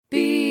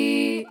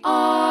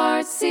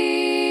BRC.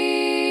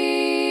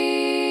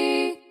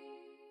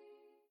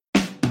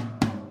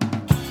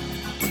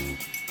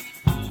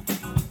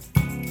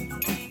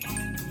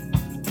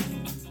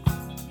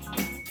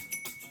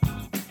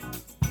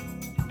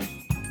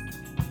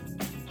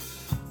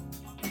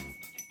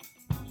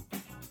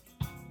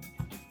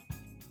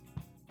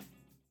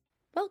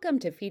 Welcome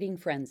to Feeding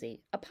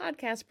Frenzy, a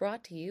podcast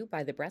brought to you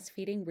by the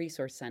Breastfeeding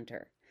Resource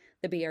Center.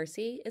 The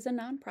BRC is a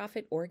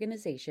nonprofit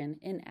organization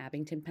in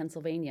Abington,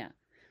 Pennsylvania.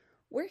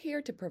 We're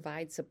here to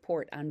provide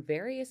support on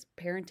various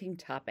parenting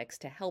topics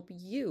to help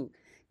you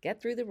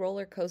get through the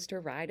roller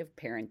coaster ride of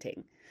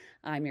parenting.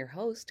 I'm your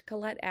host,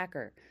 Colette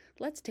Acker.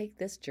 Let's take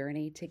this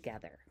journey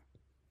together.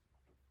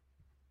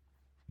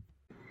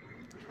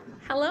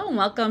 Hello and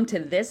welcome to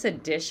this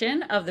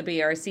edition of the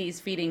BRC's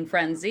Feeding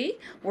Frenzy.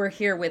 We're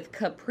here with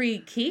Capri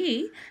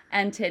Kee,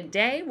 and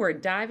today we're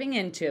diving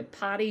into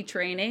potty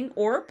training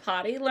or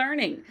potty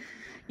learning.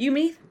 You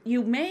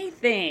may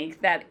think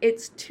that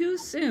it's too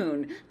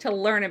soon to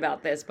learn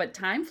about this, but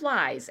time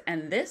flies,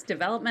 and this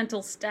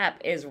developmental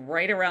step is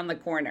right around the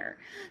corner.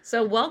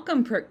 So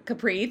welcome,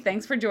 Capri.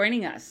 Thanks for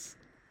joining us.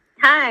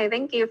 Hi,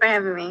 thank you for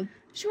having me.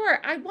 Sure.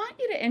 I want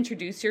you to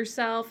introduce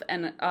yourself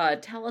and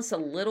tell us a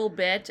little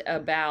bit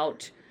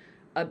about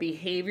a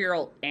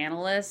behavioral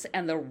analyst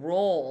and the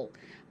role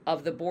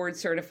of the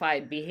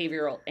board-certified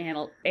behavioral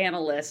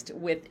analyst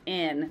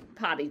within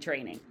potty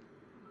training.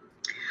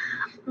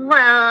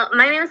 Well,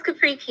 my name is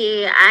Capri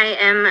Kee. I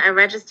am a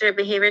registered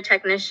behavior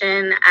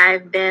technician.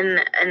 I've been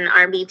an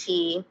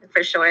RBT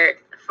for short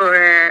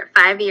for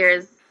 5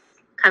 years,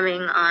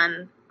 coming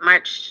on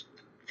March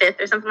 5th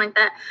or something like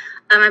that.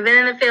 I've been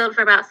in the field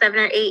for about 7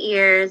 or 8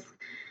 years,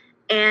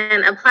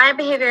 and applied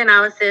behavior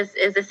analysis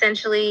is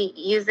essentially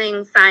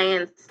using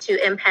science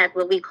to impact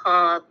what we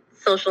call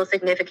social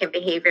significant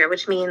behavior,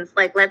 which means,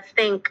 like, let's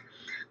think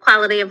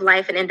quality of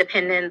life and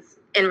independence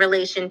in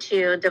relation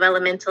to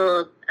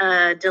developmental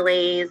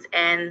delays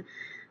and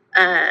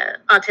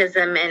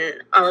autism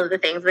and all of the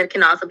things, but it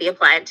can also be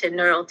applied to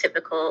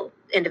neurotypical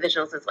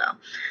individuals as well.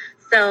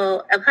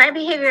 So applied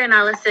behavior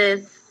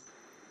analysis,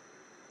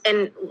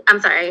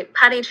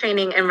 potty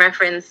training in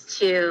reference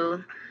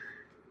to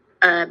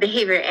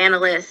behavior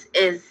analysts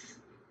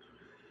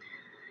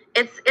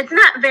it's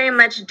not very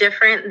much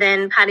different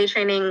than potty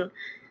training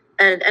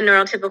a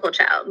neurotypical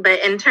child. But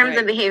in terms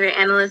of behavior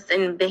analysts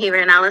and behavior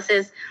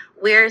analysis,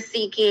 we're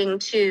seeking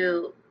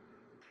to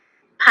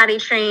potty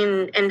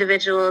train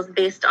individuals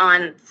based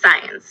on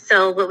science.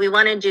 So what we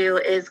want to do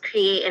is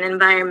create an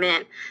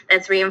environment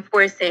that's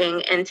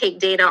reinforcing and take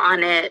data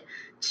on it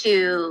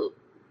to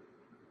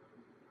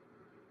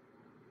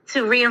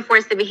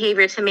reinforce the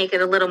behavior, to make it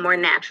a little more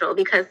natural,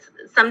 because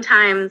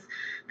sometimes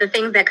the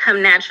things that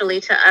come naturally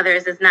to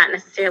others is not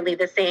necessarily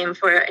the same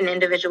for an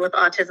individual with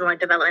autism or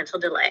developmental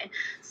delay.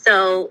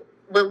 So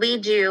what we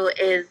do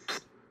is,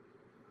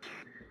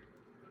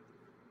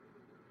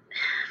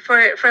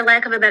 for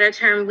lack of a better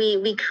term,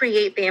 we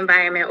create the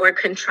environment or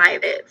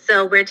contrive it.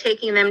 So we're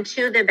taking them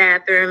to the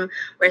bathroom,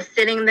 we're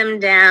sitting them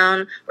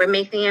down, we're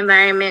making the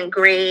environment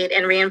great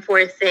and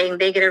reinforcing.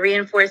 They get a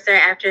reinforcer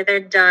after they're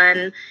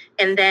done,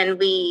 and then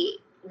we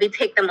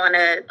take them on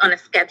a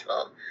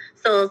schedule.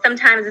 So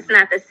sometimes it's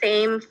not the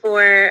same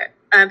for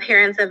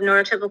parents of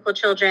neurotypical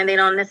children. They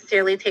don't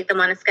necessarily take them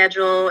on a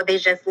schedule. They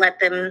just let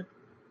them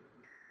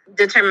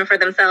determine for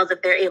themselves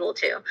if they're able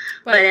to.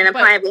 But in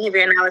applied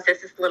behavior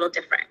analysis, it's a little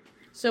different.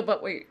 So,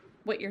 but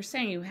what you're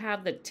saying, you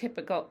have the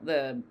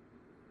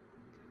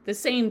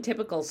same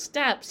typical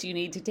steps you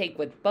need to take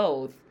with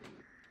both.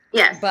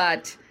 Yes.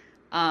 But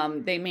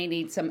they may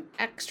need some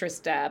extra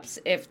steps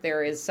if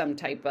there is some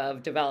type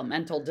of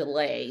developmental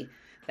delay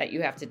that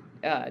you have to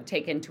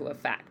take into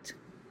effect.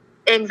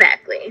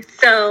 Exactly.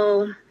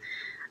 So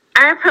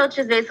our approach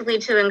is basically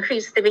to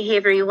increase the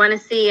behavior you want to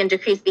see and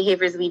decrease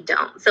behaviors we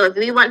don't. So if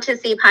we want to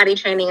see potty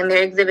training and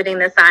they're exhibiting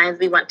the signs,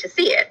 we want to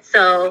see it.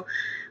 So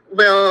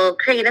we'll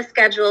create a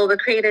schedule, we'll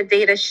create a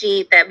data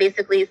sheet that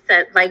basically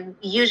says, like,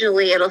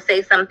 usually it'll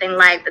say something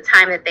like the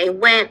time that they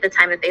went, the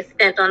time that they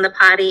spent on the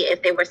potty,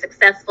 if they were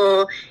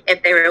successful,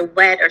 if they were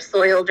wet or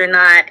soiled or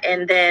not,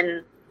 and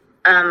then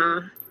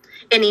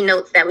any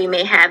notes that we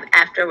may have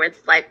afterwards,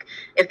 like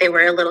if they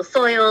were a little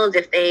soiled,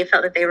 if they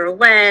felt that they were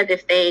wet,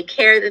 if they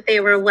cared that they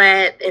were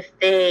wet, if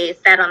they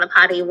sat on the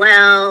potty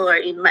well,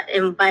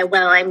 and by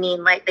well, I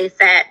mean like they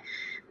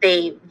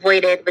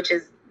voided, which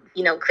is,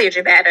 cleared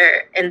your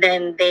bladder, and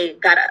then they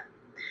got up.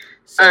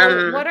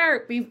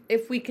 So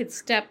if we could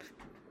step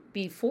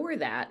before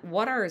that,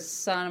 what are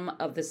some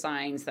of the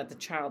signs that the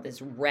child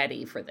is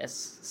ready for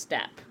this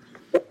step?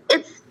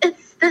 It's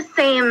the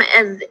same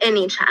as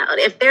any child.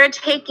 If they're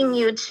taking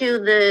you to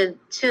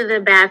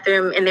the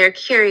bathroom and they're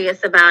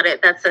curious about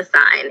it, that's a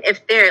sign.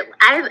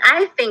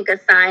 I think a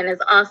sign is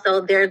also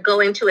they're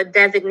going to a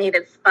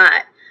designated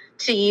spot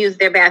to use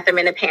their bathroom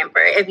in a pamper.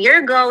 If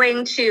you're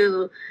going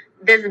to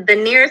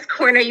the nearest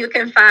corner you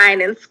can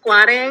find and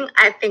squatting,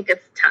 I think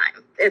it's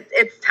time.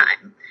 It's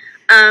time.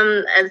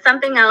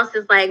 Something else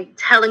is like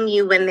telling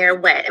you when they're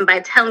wet, and by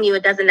telling you,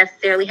 it doesn't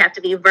necessarily have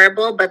to be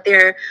verbal, but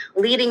they're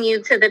leading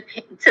you to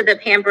the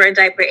pamper or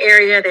diaper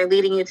area. They're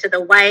leading you to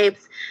the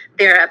wipes.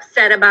 They're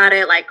upset about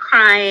it, like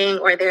crying,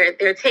 or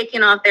they're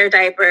taking off their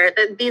diaper.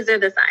 These are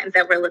the signs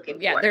that we're looking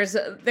for. Yeah,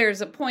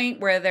 there's a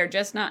point where they're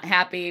just not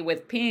happy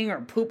with peeing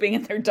or pooping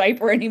in their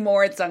diaper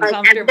anymore. It's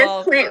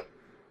uncomfortable.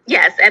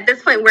 Yes, at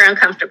this point, we're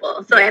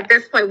uncomfortable. So at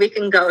this point, we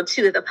can go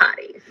to the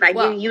potty. Like,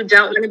 you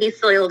don't want to be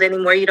soiled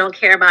anymore. You don't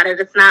care about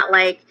it. It's not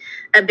like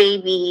a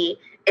baby.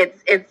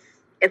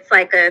 It's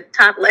like a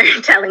toddler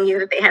telling you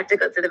that they have to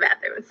go to the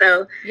bathroom.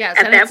 So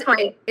at that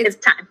point, it's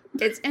time.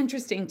 It's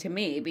interesting to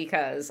me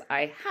because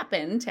I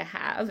happen to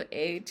have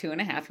a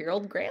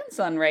 2.5-year-old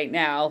grandson right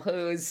now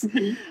who's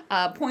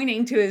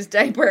pointing to his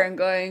diaper and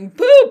going,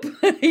 poop,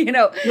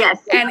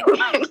 Yes.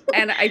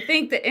 And I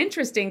think the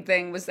interesting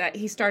thing was that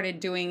he started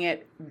doing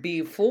it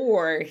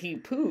before he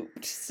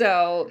pooped.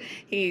 So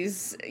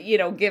he's,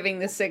 giving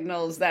the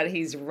signals that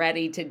he's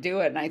ready to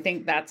do it. And I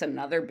think that's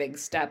another big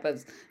step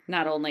of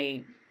not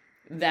only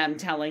them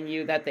telling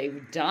you that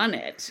they've done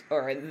it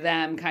or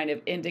them kind of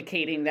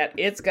indicating that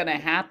it's going to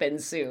happen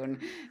soon.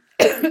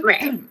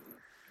 Right.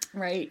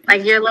 Right.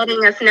 Like, you're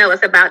letting us know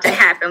it's about to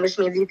happen, which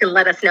means you can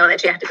let us know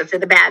that you have to go to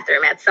the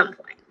bathroom at some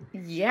point.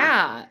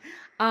 Yeah.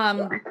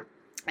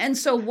 And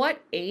so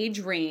what age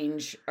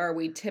range are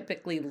we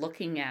typically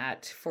looking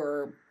at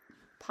for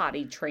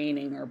potty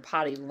training or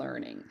potty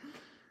learning?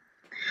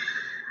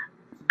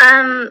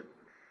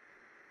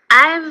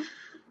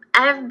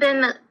 I've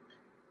been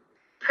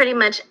pretty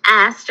much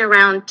asked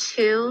around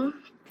 2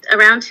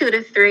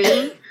 to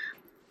 3.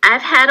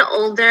 I've had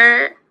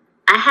older.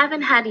 I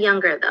haven't had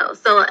younger though.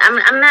 So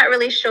I'm not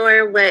really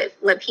sure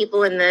what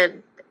people in the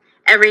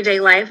everyday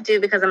life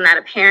do because I'm not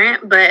a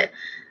parent, but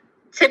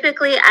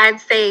typically I'd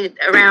say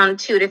around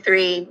 2 to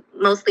 3,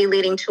 mostly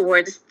leading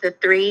towards the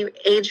 3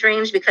 age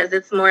range, because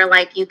it's more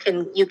like you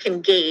can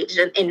gauge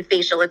in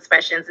facial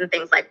expressions and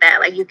things like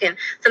that. Like,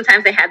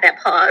 sometimes they have that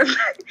pause.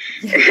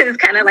 It's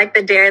kind of like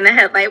the deer in the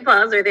headlight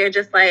pause, where they're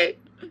just like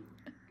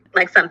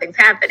something's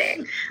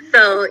happening.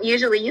 So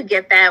usually you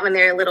get that when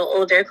they're a little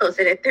older,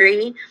 closer to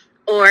 3,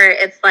 or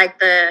it's like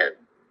the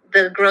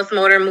gross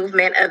motor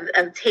movement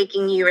of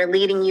taking you or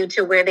leading you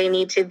to where they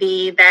need to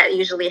be. That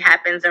usually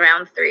happens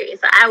around 3.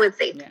 So I would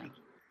say 3. Yeah.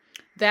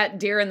 That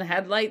deer in the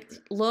headlight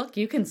look,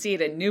 you can see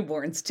it in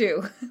newborns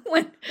too.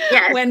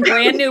 When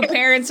brand new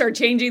parents are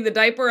changing the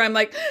diaper, I'm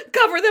like,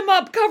 cover them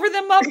up,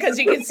 because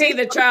you can see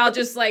the child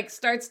just like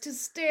starts to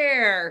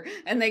stare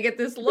and they get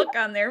this look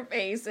on their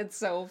face. It's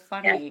so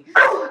funny.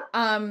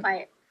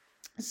 Right.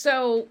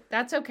 So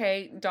that's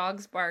okay.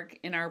 Dogs bark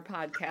in our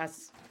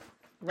podcasts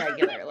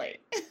regularly.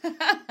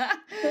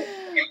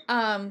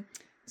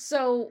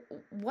 So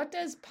what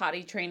does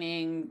potty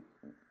training,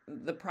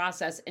 the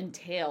process,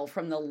 entail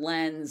from the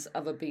lens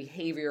of a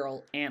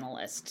behavioral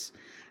analyst?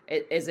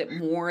 Is it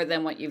more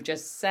than what you've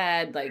just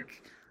said,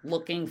 like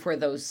looking for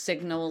those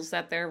signals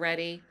that they're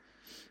ready?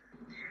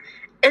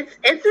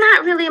 It's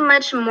not really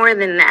much more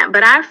than that,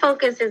 but our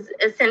focus is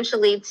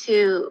essentially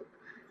to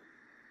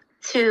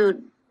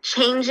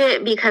change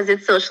it because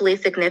it's socially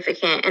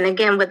significant. And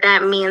again, what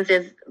that means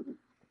is,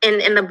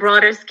 in the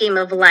broader scheme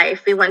of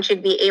life, we want you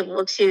to be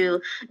able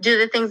to do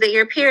the things that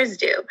your peers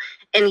do.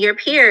 And your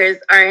peers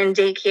are in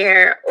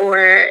daycare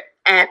or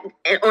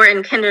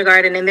in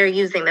kindergarten, and they're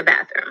using the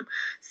bathroom.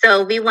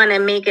 So we want to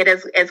make it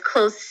as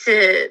close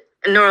to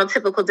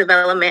neurotypical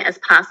development as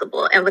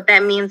possible. And what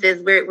that means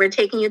is we're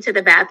taking you to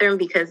the bathroom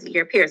because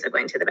your peers are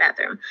going to the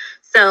bathroom.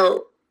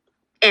 So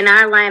in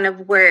our line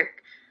of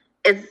work,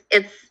 it's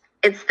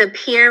the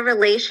peer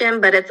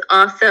relation, but it's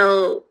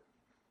also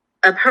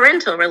a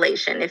parental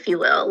relation, if you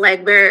will.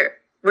 Like,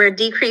 we're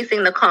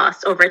decreasing the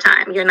cost over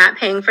time. You're not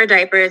paying for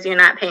diapers. You're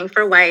not paying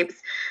for wipes.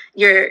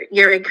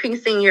 You're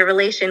increasing your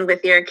relation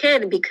with your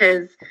kid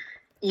because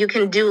you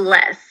can do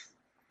less.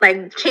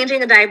 Like,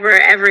 changing a diaper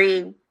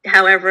every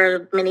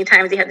however many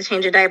times you have to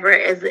change a diaper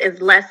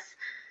is less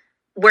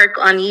work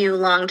on you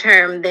long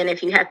term than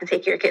if you have to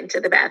take your kid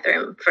to the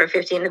bathroom for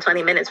 15 to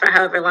 20 minutes for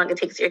however long it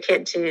takes your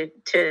kid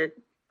to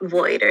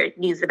void or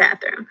use the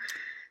bathroom.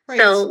 Right.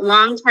 So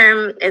long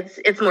term,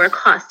 it's more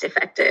cost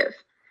effective.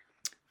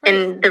 Right.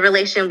 And the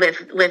relation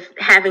with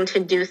having to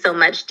do so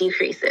much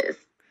decreases.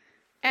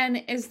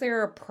 And is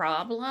there a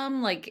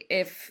problem, like,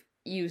 if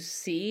you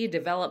see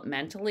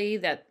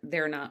developmentally that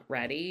they're not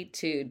ready,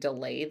 to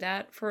delay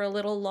that for a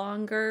little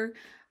longer?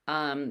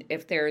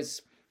 If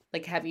there's,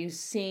 like, have you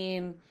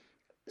seen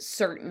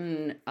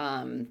certain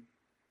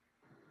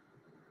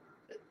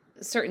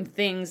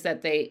things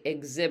that they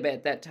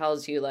exhibit that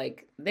tells you,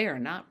 like, they're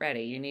not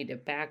ready, you need to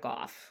back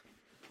off?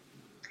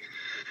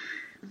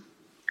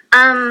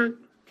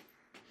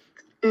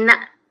 Not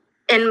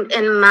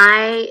in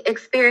my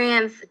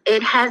experience,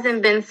 it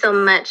hasn't been so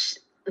much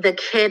the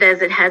kid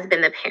as it has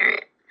been the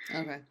parent.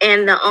 Okay.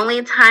 And the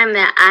only time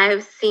that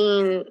I've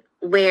seen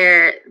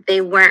where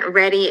they weren't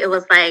ready, it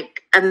was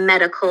like a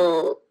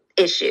medical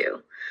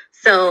issue.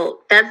 So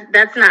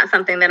that's not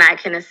something that I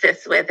can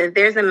assist with. If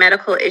there's a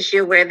medical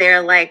issue where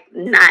they're like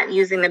not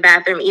using the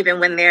bathroom even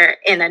when they're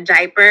in a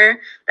diaper,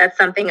 that's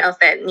something else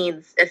that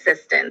needs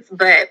assistance.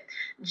 But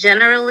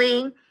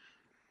generally,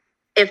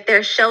 if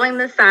they're showing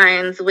the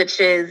signs,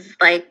 which is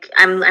like,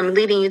 I'm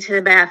leading you to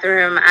the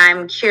bathroom,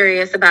 I'm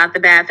curious about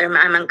the bathroom,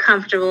 I'm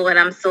uncomfortable when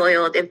I'm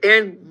soiled. If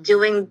they're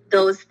doing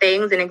those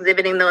things and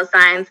exhibiting those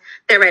signs,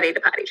 they're ready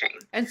to potty train.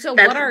 And so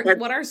what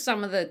are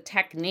some of the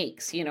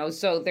techniques,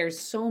 so there's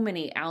so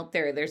many out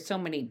there, there's so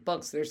many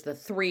books, there's the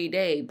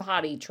 3-day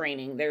potty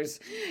training, there's,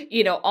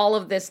 all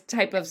of this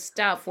type of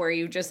stuff where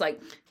you just like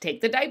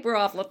take the diaper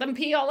off, let them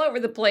pee all over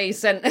the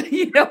place. And,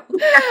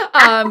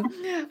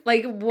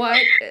 like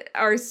what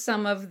are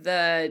some of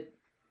the,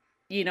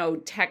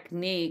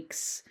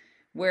 techniques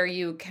where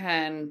you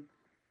can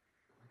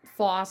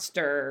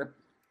foster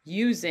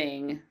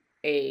using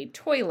a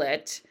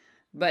toilet,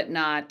 but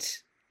not,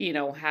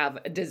 have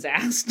a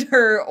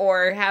disaster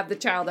or have the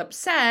child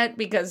upset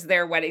because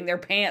they're wetting their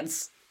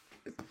pants.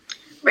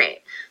 Right.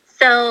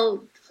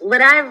 So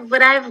what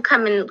I've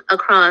come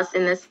across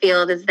in this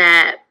field is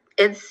that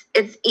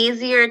it's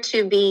easier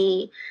to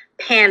be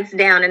pants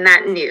down and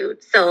not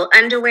nude. So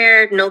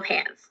underwear, no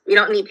pants. We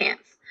don't need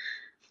pants.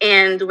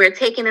 And we're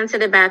taking them to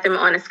the bathroom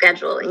on a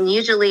schedule. And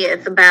usually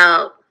it's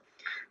about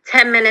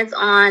 10 minutes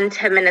on,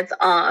 10 minutes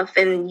off.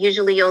 And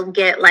usually you'll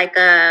get like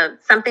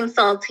something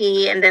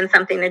salty and then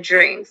something to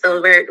drink.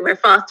 So we're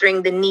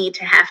fostering the need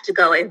to have to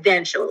go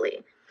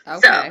eventually.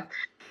 Okay. So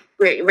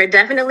we're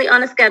definitely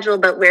on a schedule,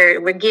 but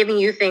we're giving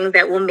you things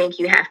that will make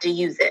you have to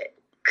use it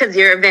because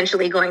you're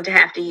eventually going to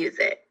have to use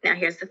it. Now,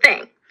 here's the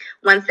thing.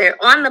 Once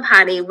they're on the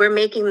potty, we're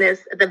making this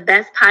the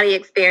best potty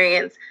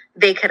experience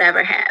they could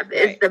ever have.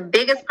 Right. It's the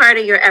biggest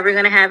party you're ever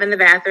going to have in the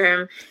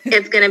bathroom.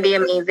 It's going to be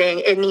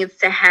amazing. It needs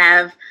to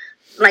have,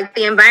 like,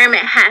 the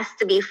environment has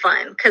to be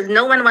fun because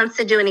no one wants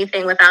to do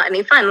anything without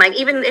any fun. Like,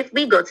 even if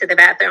we go to the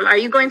bathroom, are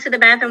you going to the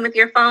bathroom with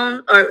your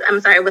phone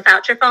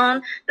without your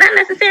phone? Not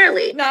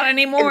necessarily. Not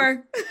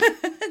anymore.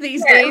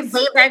 These days.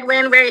 Way back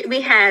when we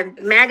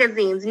had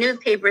magazines,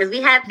 newspapers,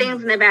 we had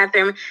things in the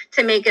bathroom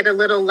to make it a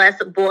little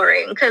less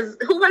boring because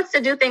who wants to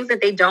do things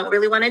that they don't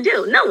really want to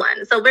do? No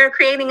one. So we're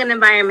creating an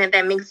environment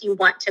that makes you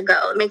want to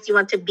go. It makes you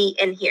want to be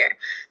in here.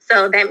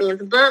 So that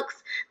means books.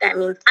 That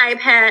means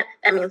iPad,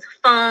 that means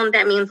phone,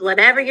 that means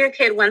whatever your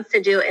kid wants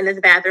to do in this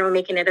bathroom, we're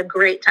making it a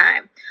great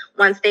time.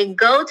 Once they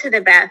go to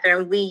the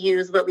bathroom, we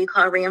use what we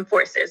call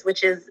reinforcers,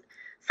 which is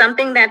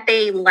something that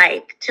they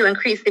like to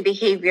increase the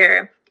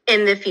behavior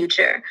in the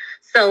future.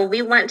 So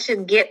we want to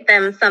get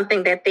them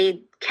something that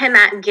they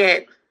cannot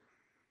get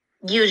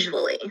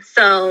usually.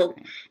 So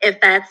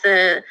if that's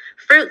a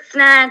fruit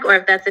snack or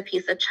if that's a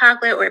piece of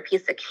chocolate or a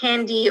piece of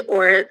candy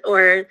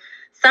or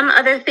some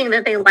other thing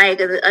that they like,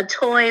 a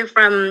toy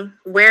from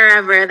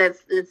wherever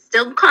that's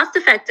still cost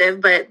effective,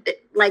 but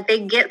like they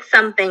get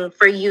something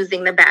for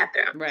using the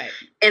bathroom. Right.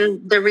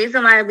 And the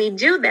reason why we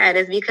do that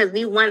is because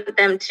we want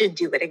them to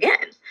do it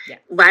again. Yeah.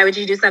 Why would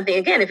you do something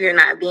again if you're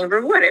not being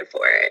rewarded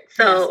for it?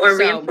 Or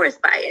reinforced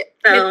by it.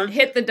 So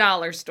hit the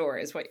dollar store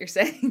is what you're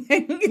saying.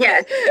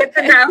 Yes, hit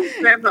the dollar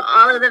store for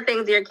all of the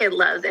things your kid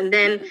loves. And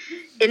then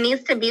it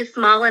needs to be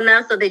small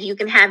enough so that you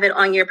can have it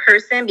on your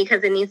person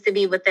because it needs to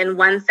be within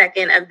 1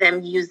 second of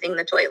them using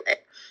the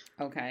toilet.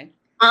 Okay.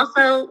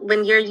 Also,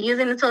 when you're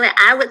using the toilet,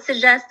 I would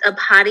suggest a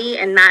potty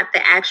and not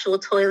the actual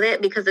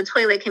toilet because the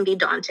toilet can be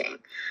daunting.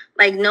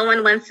 Like no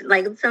one wants,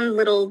 like some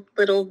little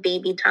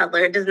baby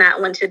toddler does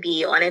not want to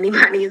be on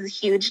anybody's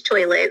huge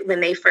toilet when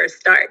they first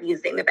start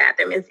using the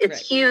bathroom. It's right.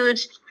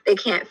 Huge. They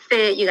can't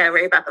fit. You got to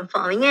worry about them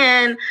falling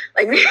in.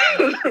 Like we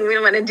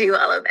don't want to do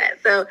all of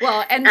that. So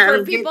well, and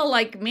for people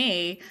like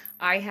me,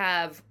 I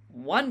have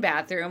one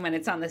bathroom and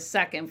it's on the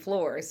second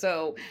floor.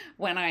 So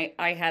when I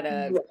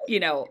had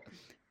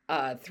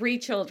 3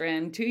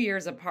 children, 2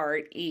 years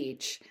apart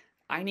each,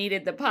 I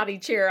needed the potty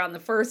chair on the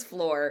first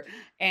floor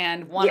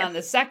and one on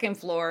the second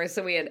floor.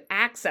 So we had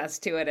access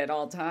to it at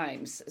all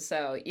times.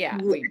 So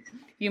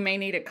you may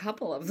need a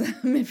couple of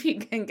them if you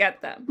can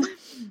get them.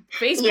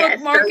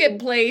 Facebook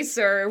Marketplace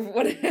or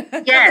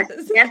whatever. Yes.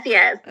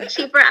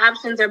 Cheaper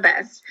options are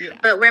best. Yeah.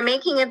 But we're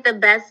making it the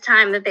best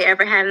time that they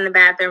ever had in the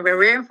bathroom. We're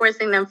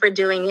reinforcing them for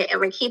doing it and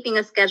we're keeping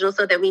a schedule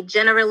so that we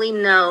generally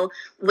know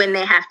when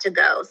they have to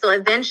go. So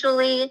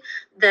eventually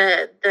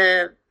the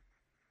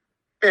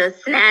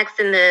snacks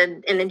and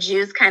the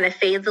juice kind of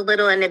fades a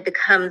little and it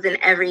becomes an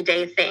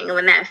everyday thing. And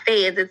when that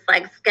fades, it's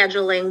like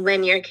scheduling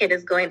when your kid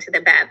is going to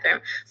the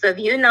bathroom. So if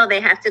you know they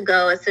have to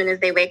go as soon as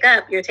they wake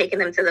up, you're taking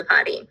them to the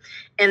potty.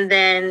 And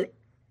then,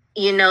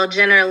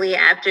 generally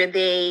after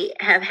they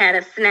have had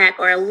a snack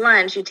or a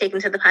lunch, you take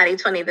them to the potty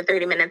 20 to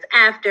 30 minutes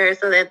after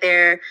so that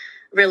they're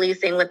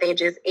releasing what they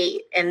just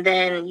ate. And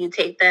then you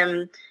take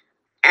them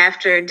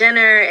after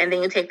dinner, and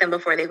then you take them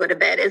before they go to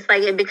bed. It's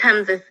like it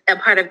becomes a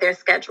part of their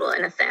schedule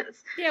in a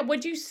sense. Yeah.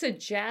 Would you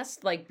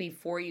suggest, like,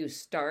 before you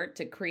start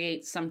to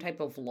create some type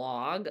of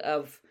log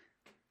of,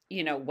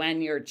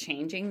 when you're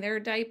changing their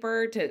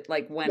diaper to,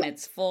 like, when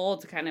it's full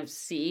to kind of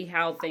see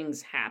how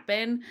things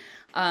happen?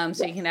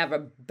 So you can have a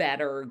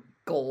better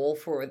goal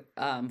for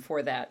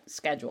that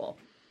schedule.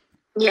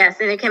 Yes,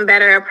 and it can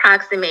better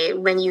approximate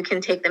when you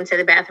can take them to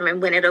the bathroom and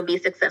when it'll be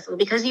successful,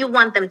 because you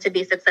want them to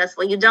be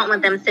successful. You don't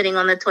want them sitting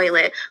on the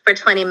toilet for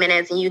 20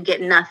 minutes and you get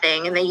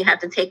nothing, and then you have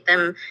to take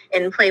them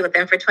and play with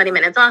them for 20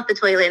 minutes off the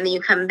toilet, and then you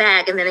come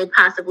back and then they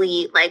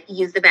possibly like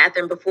use the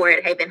bathroom before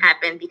it even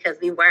happened because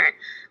we weren't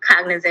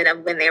cognizant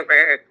of when they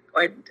were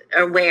or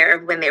aware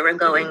of when they were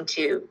going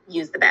to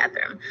use the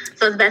bathroom.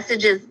 So it's best to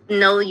just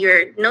know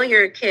your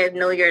kid,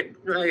 know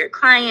your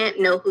client,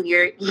 know who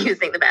you're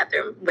using the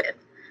bathroom with.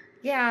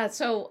 Yeah,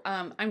 so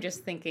I'm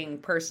just thinking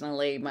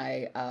personally,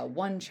 my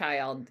one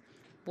child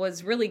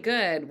was really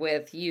good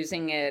with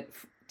using it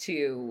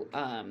to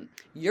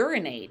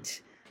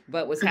urinate,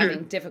 but was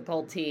having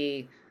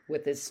difficulty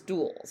with his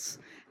stools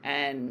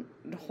and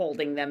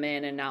holding them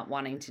in and not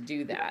wanting to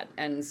do that.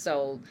 And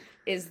so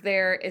is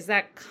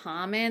that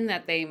common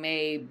that they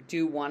may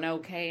do one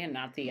okay and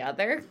not the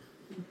other?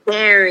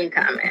 Very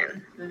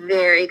common,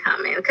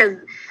 because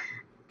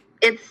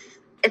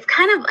it's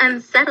kind of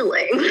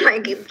unsettling,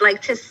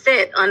 like to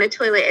sit on a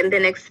toilet and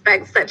then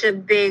expect such a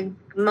big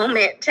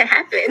moment to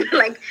happen,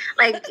 like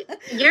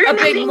you're a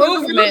big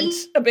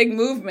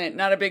movement,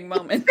 not a big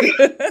moment.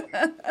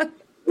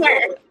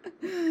 Yes,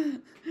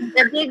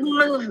 a big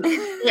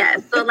movement.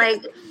 Yes, so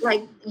like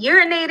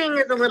urinating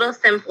is a little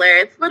simpler.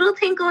 It's a little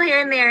tinkle here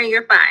and there, and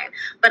you're fine.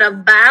 But a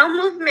bowel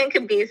movement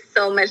could be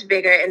so much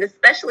bigger, and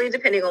especially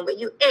depending on what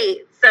you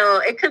ate. So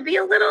it could be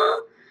a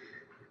little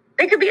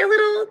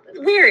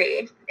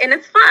weary, and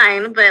it's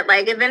fine, but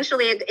like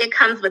eventually it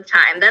comes with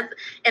time. That's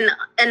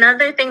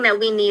another thing that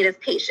we need is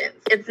patience.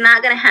 It's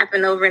not going to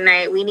happen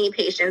overnight. We need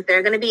patience. There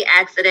are going to be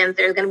accidents.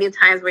 There's going to be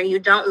times where you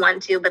don't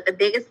want to, but the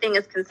biggest thing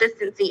is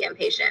consistency and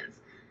patience.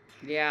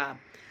 Yeah.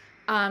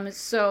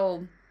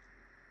 So,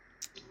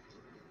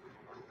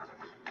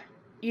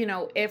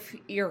 if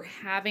you're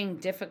having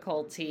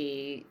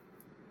difficulty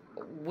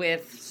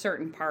with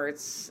certain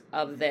parts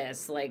of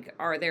this, like,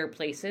 are there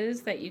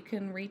places that you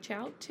can reach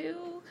out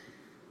to?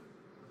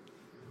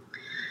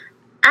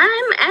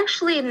 I'm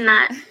actually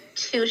not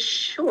too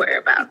sure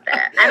about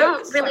that. I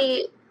don't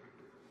really,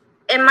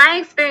 in my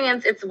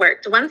experience, it's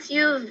worked. Once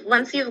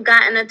you've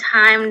gotten a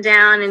time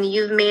down and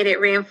you've made it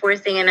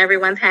reinforcing and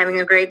everyone's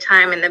having a great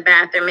time in the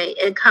bathroom,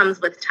 it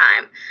comes with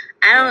time.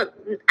 I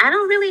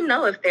don't really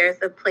know if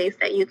there's a place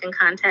that you can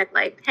contact,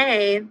 like,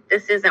 hey,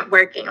 this isn't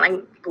working, like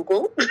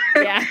Google.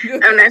 Yeah.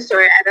 I'm not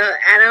sure.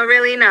 I don't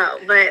really know,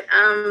 but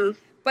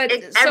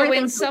so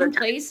in some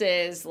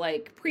places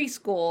like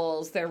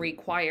preschools, they're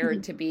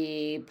required to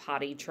be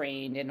potty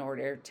trained in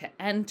order to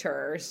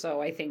enter.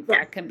 So I think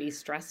that can be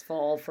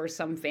stressful for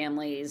some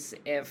families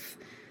if,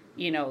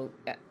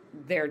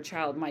 their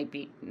child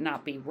might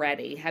not be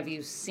ready. Have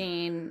you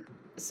seen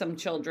some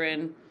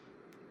children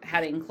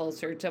heading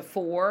closer to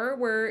 4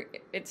 where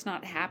it's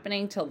not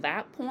happening till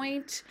that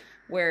point?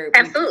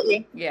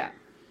 Absolutely. Yeah.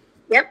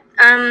 Yep.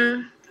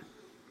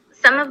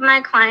 Some of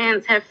my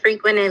clients have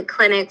frequented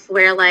clinics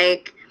where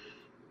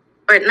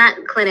or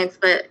not clinics,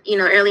 but,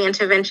 early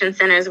intervention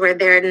centers where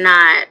they're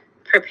not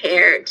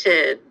prepared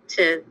to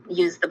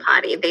use the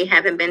potty. They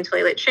haven't been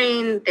toilet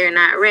trained. They're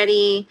not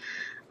ready.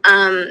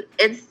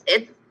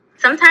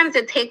 Sometimes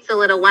it takes a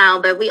little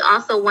while, but we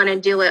also want to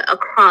do it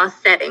across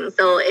settings.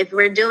 So if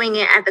we're doing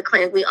it at the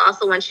clinic, we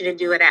also want you to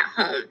do it at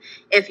home.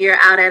 If you're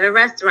out at a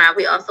restaurant,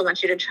 we also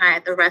want you to try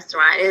at the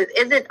restaurant.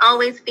 Is it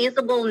always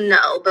feasible?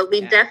 No, but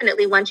we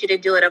definitely want you to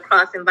do it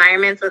across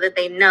environments so that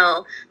they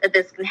know that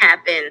this can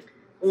happen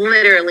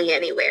literally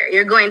anywhere.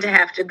 You're going to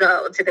have to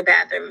go to the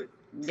bathroom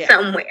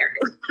somewhere.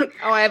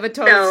 Oh, I have a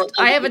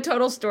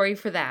total story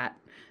for that.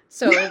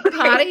 So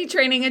potty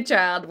training a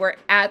child, we're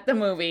at the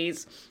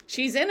movies.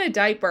 She's in a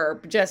diaper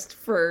just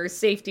for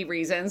safety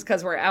reasons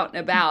because we're out and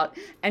about.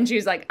 And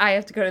she's like, I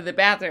have to go to the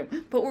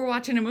bathroom, but we're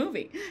watching a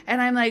movie.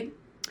 And I'm like,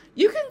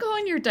 you can go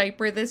in your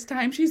diaper this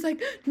time. She's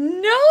like,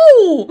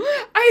 no,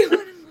 I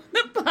want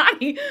the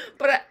potty,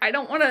 but I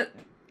don't want to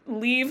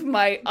leave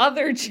my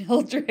other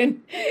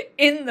children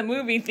in the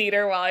movie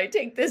theater while I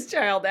take this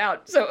child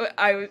out. So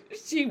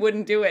she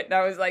wouldn't do it. And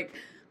I was like,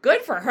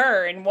 good for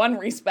her in one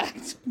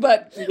respect,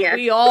 but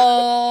we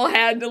all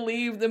had to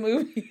leave the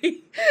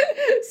movie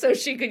so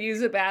she could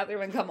use the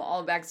bathroom and come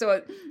all back.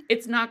 So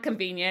it's not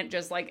convenient,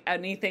 just like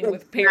anything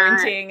with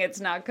parenting. It's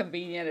not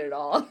convenient at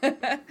all.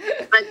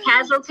 But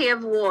casualty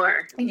of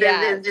war.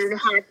 It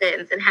just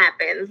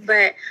happens.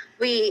 But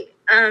we,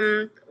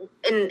 to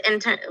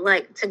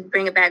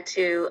bring it back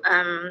to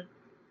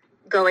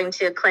going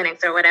to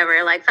clinics or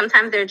whatever, like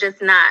sometimes they're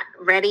just not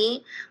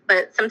ready,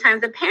 but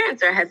sometimes the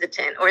parents are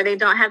hesitant or they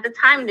don't have the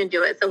time to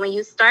do it. So when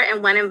you start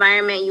in one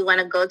environment, you want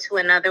to go to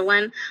another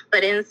one.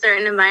 But in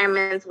certain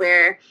environments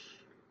where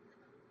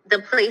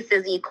the place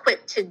is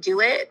equipped to do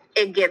it,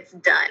 it gets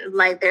done.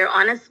 Like they're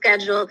on a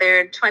schedule,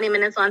 they're 20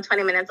 minutes on,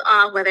 20 minutes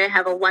off, whether they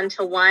have a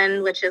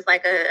 1-to-1, which is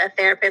like a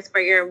therapist for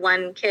your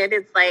one kid.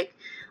 It's like,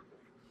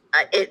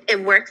 it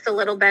works a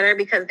little better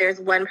because there's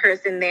one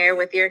person there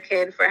with your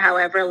kid for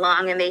however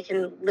long, and they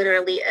can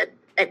literally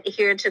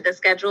adhere to the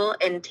schedule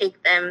and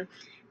take them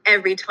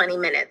every 20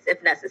 minutes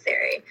if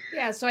necessary.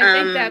 Yeah, so I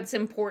think that's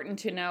important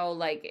to know,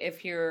 like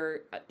if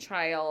your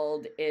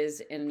child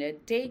is in a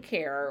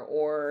daycare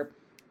or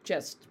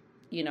just,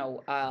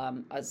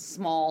 a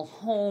small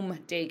home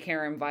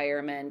daycare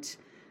environment,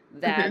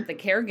 that the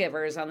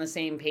caregiver is on the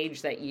same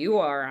page that you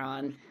are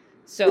on,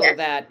 so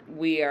that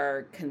we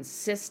are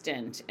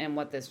consistent in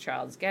what this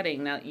child's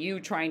getting. Not you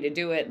trying to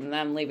do it and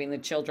them leaving the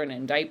children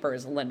in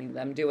diapers and letting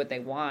them do what they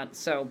want.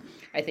 So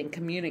I think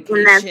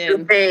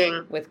communication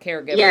with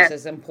caregivers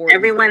is important.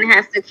 Everyone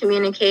has to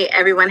communicate.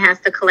 Everyone has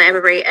to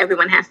collaborate.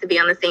 Everyone has to be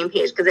on the same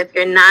page. Because if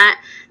you're not,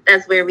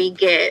 that's where we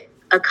get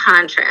a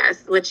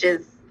contrast, which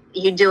is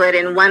you do it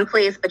in one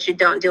place, but you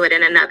don't do it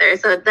in another.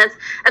 So that's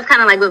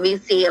kind of like what we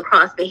see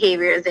across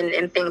behaviors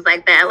and things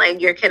like that. Like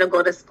your kid will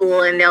go to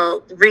school and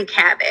they'll wreak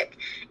havoc.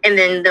 And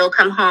then they'll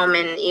come home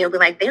and you'll be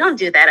like, they don't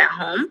do that at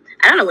home.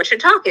 I don't know what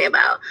you're talking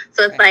about.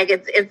 So it's like,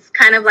 it's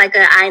kind of like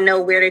I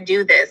know where to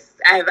do this.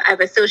 I've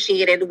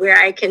associated where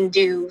I can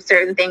do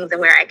certain things and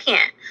where I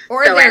can't.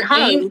 Or so they're at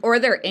home, or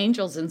they're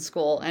angels in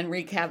school and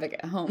wreak havoc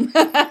at home.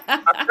 So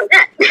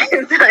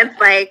it's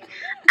like,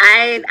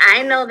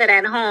 I know that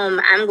at home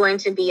I'm going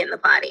to be in the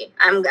potty.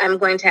 I'm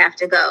going to have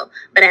to go.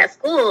 But at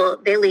school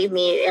they leave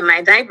me in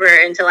my diaper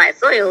until I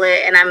soil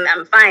it, and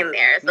I'm fine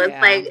there. So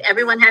it's like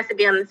everyone has to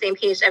be on the same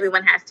page.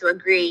 Everyone has to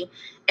agree,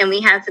 and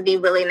we have to be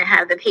willing to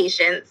have the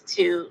patience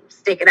to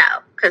stick it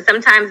out. Because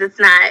sometimes it's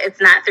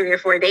not 3 or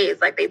 4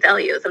 days like they tell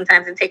you.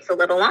 Sometimes it takes a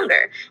little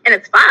longer, and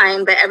it's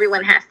fine. But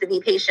everyone has to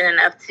be patient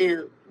enough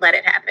to let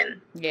it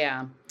happen.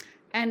 Yeah.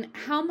 And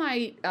how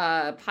might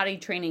potty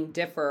training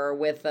differ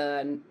with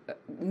a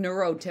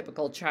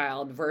neurotypical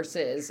child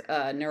versus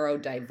a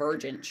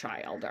neurodivergent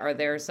child? Are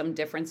there some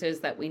differences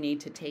that we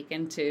need to take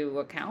into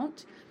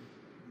account?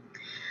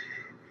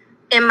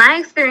 In my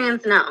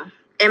experience, no.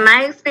 In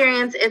my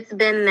experience, it's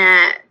been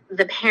that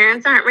the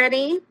parents aren't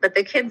ready, but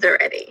the kids are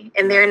ready.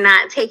 And they're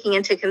not taking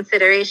into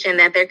consideration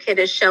that their kid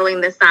is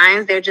showing the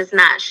signs. They're just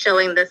not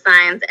showing the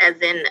signs as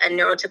in a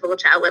neurotypical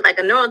child would. Like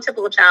a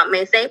neurotypical child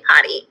may say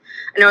potty.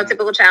 A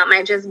neurotypical child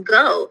might just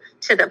go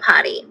to the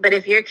potty. But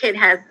if your kid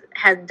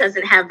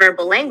doesn't have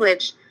verbal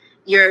language,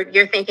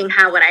 you're thinking,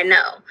 how would I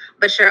know?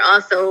 But you're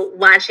also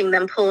watching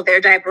them pull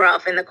their diaper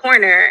off in the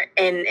corner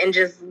and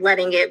just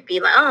letting it be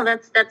like, oh,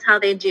 that's how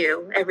they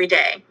do every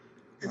day.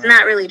 It's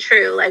not really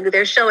true. Like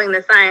they're showing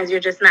the signs,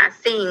 you're just not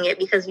seeing it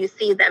because you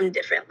see them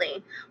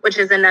differently, which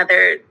is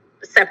another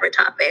separate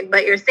topic.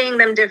 But you're seeing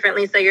them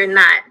differently, so you're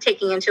not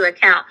taking into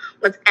account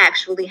what's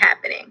actually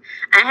happening.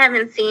 I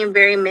haven't seen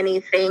very many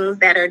things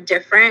that are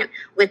different,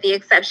 with the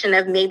exception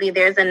of maybe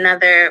there's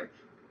another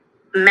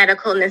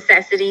medical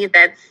necessity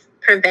that's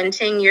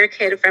preventing your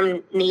kid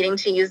from needing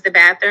to use the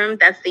bathroom.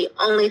 That's the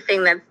only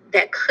thing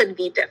that could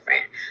be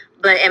different.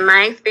 But in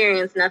my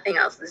experience, nothing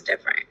else is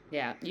different.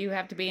 Yeah, you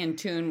have to be in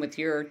tune with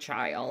your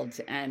child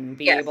and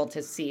be able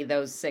to see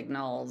those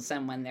signals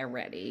and when they're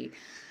ready.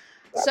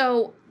 Yep.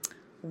 So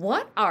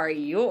what are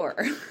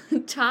your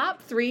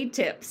top 3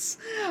 tips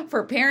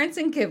for parents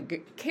and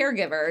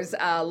caregivers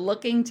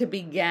looking to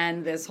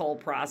begin this whole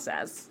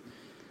process?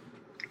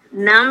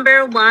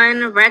 Number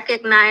 1,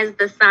 recognize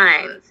the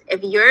signs.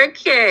 If your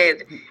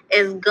kid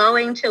is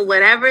going to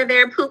whatever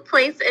their poop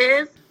place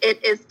is,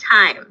 it is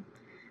time.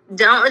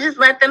 Don't just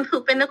let them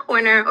poop in the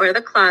corner or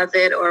the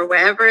closet or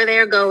wherever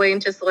they're going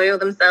to soil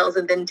themselves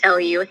and then tell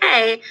you,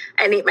 hey,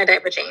 I need my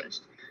diaper changed.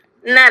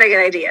 Not a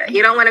good idea.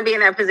 You don't want to be in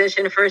that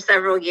position for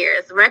several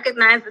years.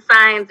 Recognize the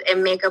signs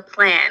and make a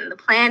plan. The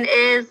plan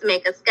is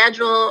make a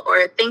schedule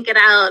or think it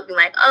out. Be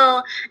like,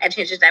 oh, I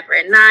changed his diaper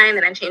at 9,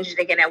 then I changed it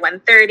again at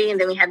 1:30, and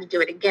then we had to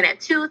do it again at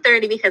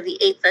 2:30 because he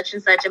ate such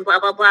and such and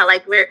blah, blah, blah.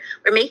 Like we're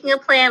making a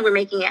plan. We're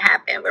making it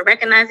happen. We're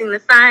recognizing the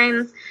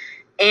signs.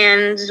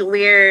 And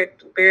we're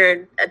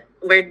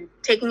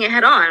taking it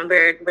head on.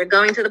 We're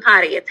going to the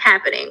potty. It's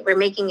happening. We're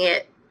making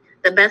it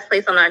the best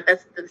place on earth.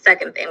 That's the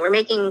second thing. We're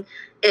making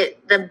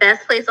it the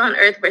best place on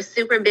earth. We're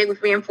super big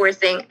with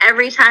reinforcing.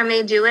 Every time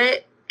they do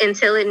it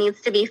until it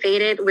needs to be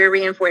faded, we're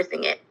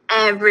reinforcing it.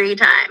 Every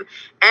time.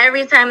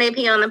 Every time they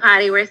pee on the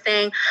potty, we're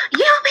saying, you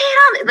peed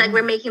on it. Like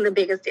we're making the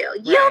biggest deal.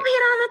 You peed on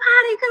the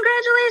potty.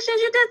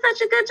 Congratulations. You did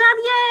such a good job.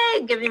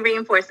 Yay. Giving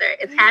reinforcer.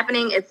 It's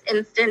happening. It's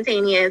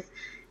instantaneous.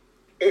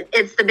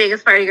 It's the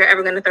biggest party you're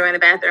ever going to throw in the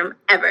bathroom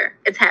ever.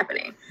 It's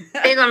happening.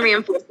 Big on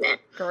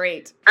reinforcement.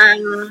 Great.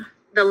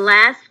 The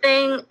last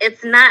thing,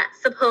 it's not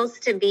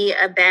supposed to be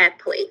a bad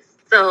place.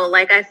 So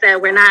like I said,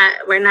 we're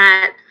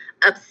not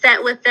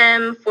upset with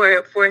them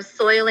for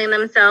soiling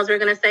themselves. We're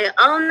going to say,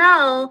 oh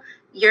no,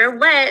 you're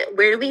wet.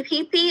 Where do we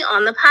pee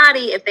on the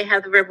potty? If they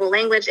have the verbal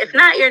language. If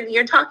not,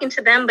 you're talking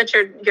to them, but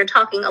you're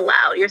talking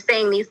aloud. You're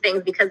saying these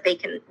things because they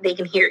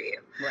can hear you.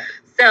 Right.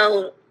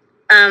 So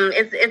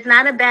it's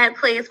not a bad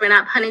place. We're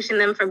not punishing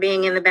them for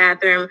being in the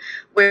bathroom.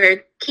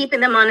 We're keeping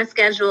them on a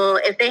schedule.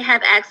 If they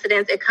have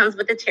accidents, it comes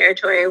with the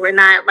territory. We're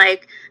not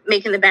like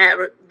making the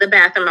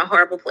bathroom a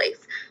horrible place.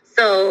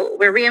 So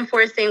we're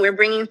reinforcing, we're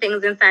bringing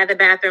things inside the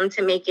bathroom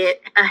to make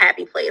it a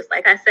happy place.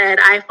 Like I said,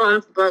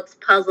 iPhones, books,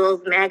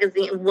 puzzles,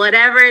 magazine,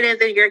 whatever it is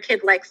that your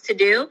kid likes to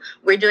do,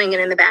 we're doing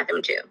it in the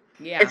bathroom too.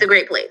 Yeah. It's a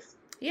great place.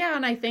 Yeah,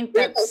 and I think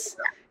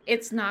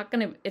it's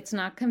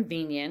not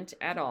convenient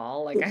at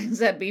all, like I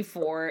said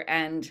before,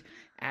 and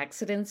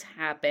accidents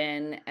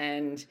happen,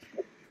 and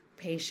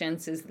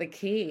patience is the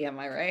key. Am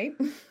I right?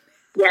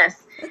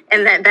 Yes,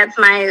 and that's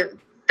my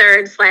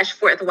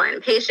third/fourth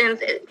one.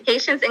 Patience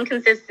and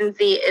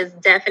consistency is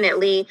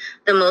definitely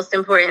the most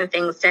important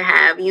things to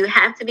have. You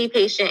have to be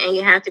patient and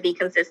you have to be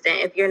consistent.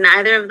 If you're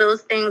neither of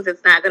those things,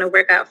 it's not going to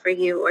work out for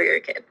you or your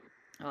kid.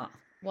 Oh,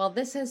 well,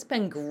 this has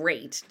been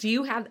great. Do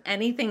you have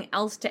anything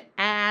else to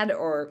add,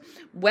 or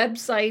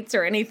websites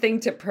or anything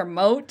to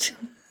promote?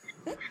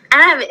 I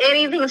don't have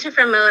anything to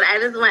promote. I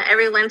just want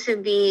everyone to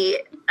be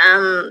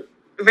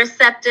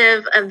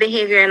receptive of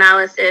behavior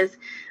analysis,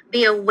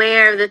 be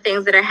aware of the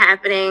things that are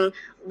happening.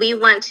 We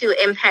want to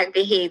impact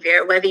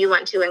behavior, whether you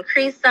want to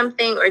increase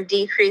something or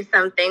decrease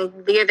something.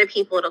 We are the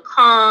people to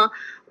call.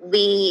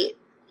 We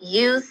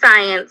use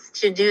science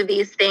to do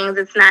these things.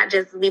 It's not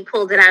just we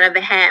pulled it out of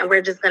a hat and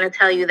we're just going to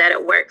tell you that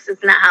it works.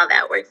 It's not how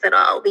that works at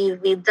all.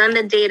 We've done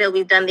the data,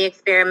 we've done the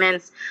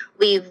experiments,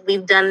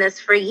 we've done this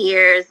for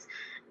years.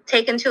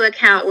 Take into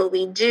account what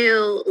we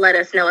do. Let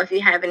us know if you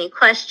have any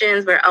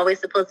questions. We're always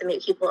supposed to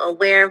make people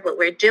aware of what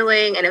we're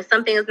doing. And if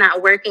something is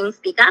not working,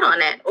 speak out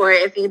on it. Or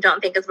if you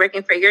don't think it's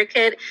working for your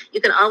kid,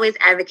 you can always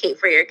advocate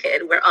for your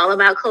kid. We're all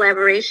about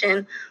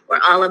collaboration. We're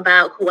all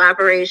about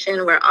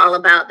cooperation. We're all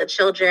about the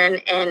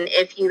children. And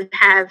if you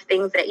have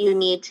things that you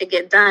need to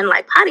get done,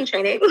 like potty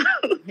training,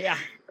 Yeah.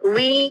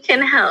 we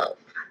can help.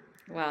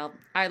 Well,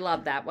 I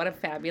love that. What a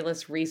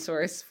fabulous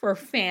resource for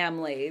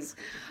families.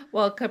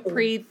 Well,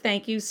 Capri,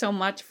 thank you so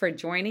much for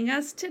joining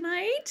us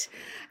tonight.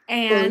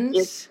 And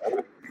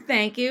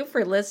thank you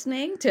for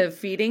listening to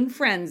Feeding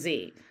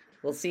Frenzy.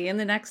 We'll see you in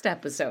the next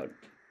episode.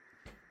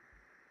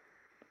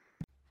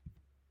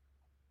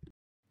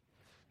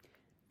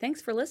 Thanks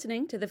for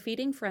listening to the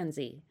Feeding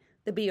Frenzy.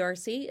 The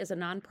BRC is a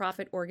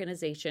nonprofit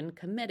organization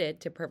committed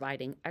to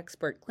providing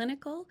expert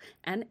clinical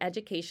and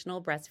educational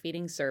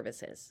breastfeeding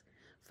services.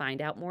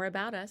 Find out more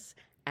about us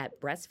at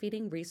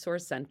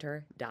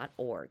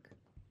breastfeedingresourcecenter.org.